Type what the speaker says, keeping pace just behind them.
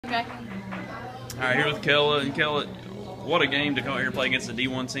Okay. All right, here with Kelah. And Kelah, what a game to come out here and play against a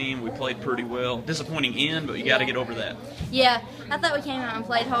D1 team. We played pretty well. Disappointing end, but you got to get over that. Yeah, I thought we came out and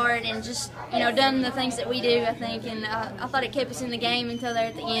played hard and just, done the things that we do, I think. And I thought it kept us in the game until there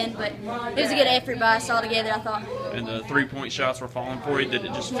at the end. But it was a good effort by us all together, I thought. And the three-point shots were falling for you. Did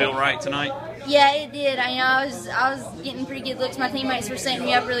it just feel right tonight? Yeah, it did. I was getting pretty good looks. My teammates were setting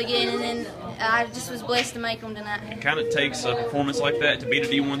me up really good, and then I just was blessed to make them tonight. It kind of takes a performance like that to beat a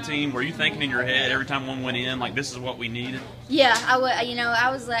D1 team. Were you thinking in your head every time one went in, like, this is what we needed? Yeah, I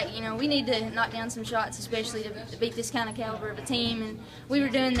was like, we need to knock down some shots, especially to beat this kind of caliber of a team, and we were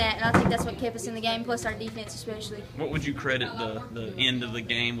doing that, and I think that's what kept us in the game, plus our defense especially. What would you credit the end of the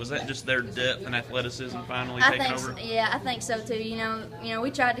game? Was that just their depth and athleticism finally taking over? Yeah, I think so too.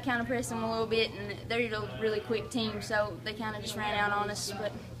 We tried to kind of press them a little bit, and they're a really quick team, so they kind of just ran out on us,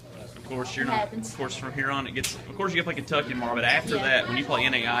 but of course, from here on, of course, you get to play Kentucky tomorrow, but after that, when you play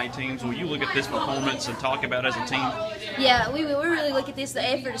NAI teams, will you look at this performance and talk about it as a team? Yeah, we really look at this, the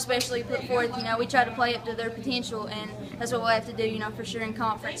effort especially put forth. We try to play up to their potential, and that's what we'll have to do, for sure in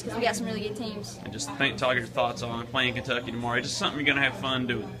conference, because we got some really good teams. And just talk your thoughts on playing Kentucky tomorrow. It's just something you're going to have fun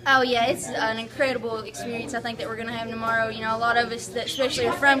doing. Oh, yeah, it's an incredible experience, I think, that we're going to have tomorrow. A lot of us that especially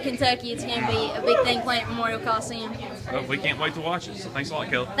are from Kentucky, it's going to be a big thing playing at Memorial Coliseum. Well, we can't wait to watch it, so thanks a lot,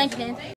 Kelah. Thank you, Dan.